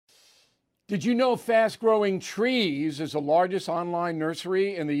Did you know Fast Growing Trees is the largest online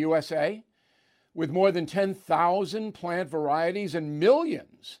nursery in the USA? With more than 10,000 plant varieties and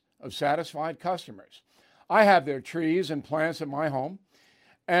millions of satisfied customers. I have their trees and plants at my home,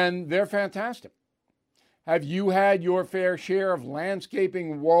 and they're fantastic. Have you had your fair share of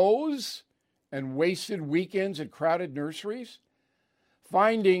landscaping woes and wasted weekends at crowded nurseries?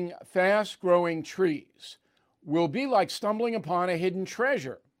 Finding Fast Growing Trees will be like stumbling upon a hidden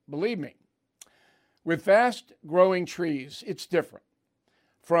treasure, believe me. With Fast Growing Trees, it's different.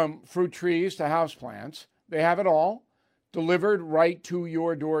 From fruit trees to houseplants, they have it all delivered right to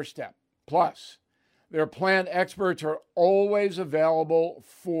your doorstep. Plus, their plant experts are always available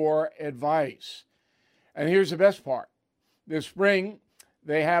for advice. And here's the best part. This spring,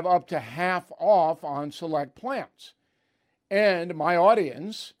 they have up to half off on select plants. And my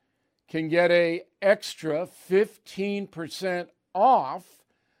audience can get an extra 15% off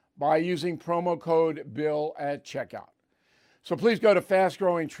by using promo code BILL at checkout. So please go to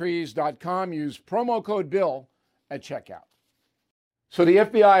fastgrowingtrees.com, use promo code BILL at checkout. So the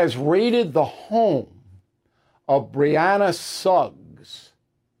FBI has raided the home of Brianna Suggs.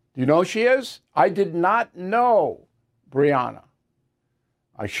 Do you know who she is? I did not know Brianna.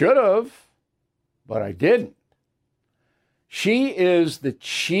 I should have, but I didn't. She is the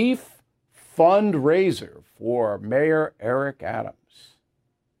chief fundraiser for Mayor Eric Adams.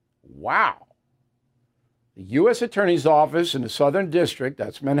 Wow. The U.S. Attorney's Office in the Southern District,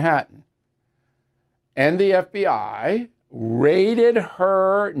 that's Manhattan, and the FBI raided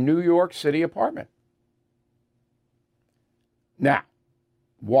her New York City apartment. Now,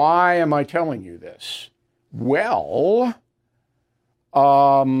 why am I telling you this? Well,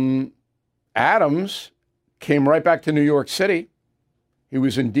 Adams came right back to New York City. He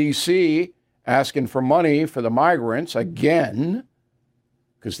was in D.C. asking for money for the migrants again,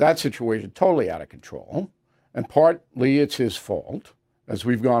 because that situation is totally out of control. And partly it's his fault, as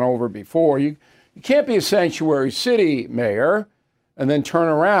we've gone over before. You can't be a sanctuary city mayor and then turn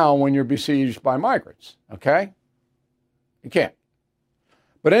around when you're besieged by migrants, okay? You can't.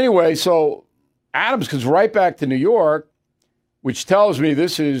 But anyway, so Adams comes right back to New York, which tells me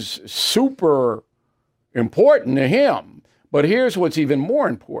this is super important to him. But here's what's even more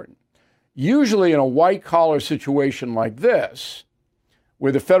important. Usually in a white-collar situation like this,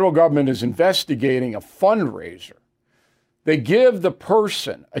 where the federal government is investigating a fundraiser, they give the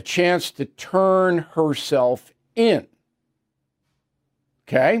person a chance to turn herself in.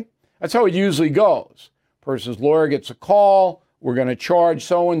 Okay? That's how it usually goes. Person's lawyer gets a call. We're going to charge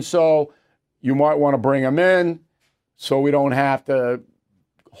so-and-so. You might want to bring them in so we don't have to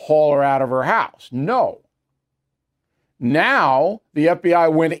haul her out of her house. No. Now, the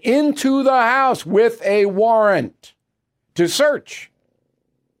FBI went into the house with a warrant to search.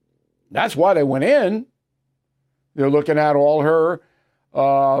 That's why they went in. They're looking at all her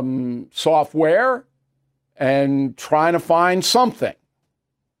software and trying to find something.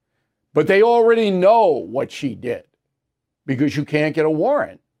 But they already know what she did because you can't get a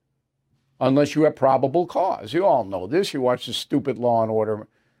warrant unless you have probable cause. You all know this. You watch the stupid Law and Order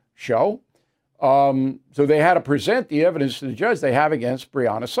show. So they had to present the evidence to the judge they have against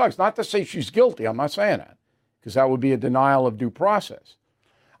Brianna Suggs. Not to say she's guilty. I'm not saying that because that would be a denial of due process.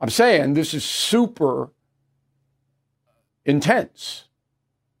 I'm saying this is super intense,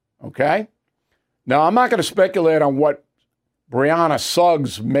 okay? Now, I'm not going to speculate on what Brianna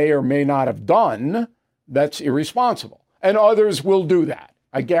Suggs may or may not have done. That's irresponsible. And others will do that.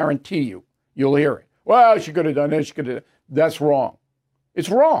 I guarantee you. You'll hear it. Well, she could have done this. She could have. That's wrong. It's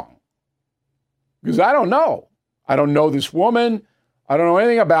wrong. Because I don't know. I don't know this woman. I don't know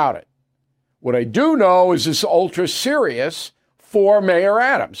anything about it. What I do know is this ultra serious for Mayor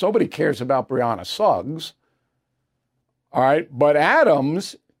Adams. Nobody cares about Brianna Suggs. All right. But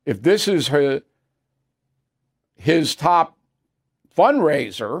Adams, if this is his top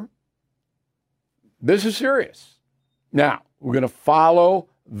fundraiser, this is serious. Now, we're going to follow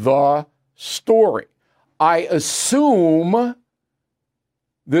the story. I assume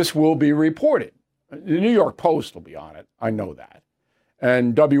this will be reported. The New York Post will be on it. I know that.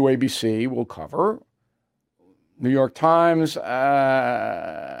 And WABC will cover. New York Times,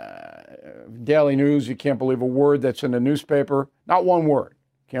 Daily News, you can't believe a word that's in the newspaper. Not one word.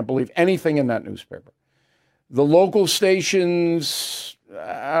 Can't believe anything in that newspaper. The local stations,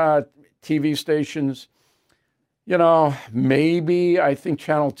 TV stations, you know, maybe I think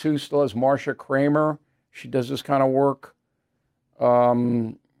Channel 2 still has Marcia Kramer. She does this kind of work.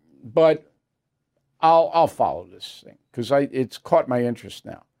 But I'll follow this thing because it's caught my interest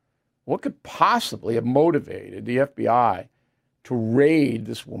now. What could possibly have motivated the FBI to raid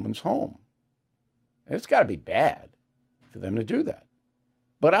this woman's home? It's got to be bad for them to do that.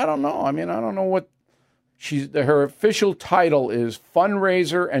 But I don't know. I mean, I don't know what her official title is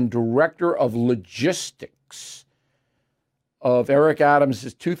fundraiser and director of logistics of Eric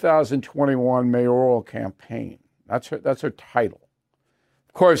Adams' 2021 mayoral campaign. That's her title.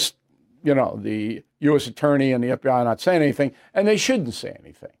 Of course, you know, the U.S. Attorney and the FBI are not saying anything, and they shouldn't say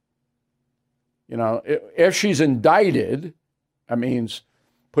anything. You know, if she's indicted, that means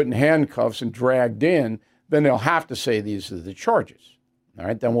put in handcuffs and dragged in, then they'll have to say these are the charges. All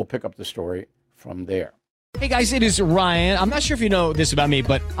right, then we'll pick up the story from there. Hey, guys, it is Ryan. I'm not sure if you know this about me,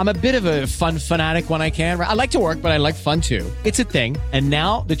 but I'm a bit of a fun fanatic when I can. I like to work, but I like fun, too. It's a thing. And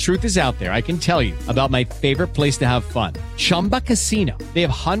now the truth is out there. I can tell you about my favorite place to have fun, Chumba Casino. They have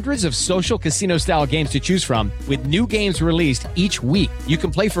hundreds of social casino-style games to choose from with new games released each week. You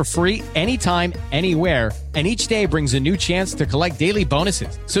can play for free anytime, anywhere, and each day brings a new chance to collect daily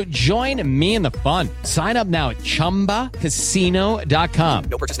bonuses. So join me in the fun. Sign up now at ChumbaCasino.com.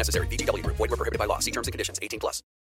 No purchase necessary. VGW Group. Void where prohibited by law. See terms and conditions. 18+.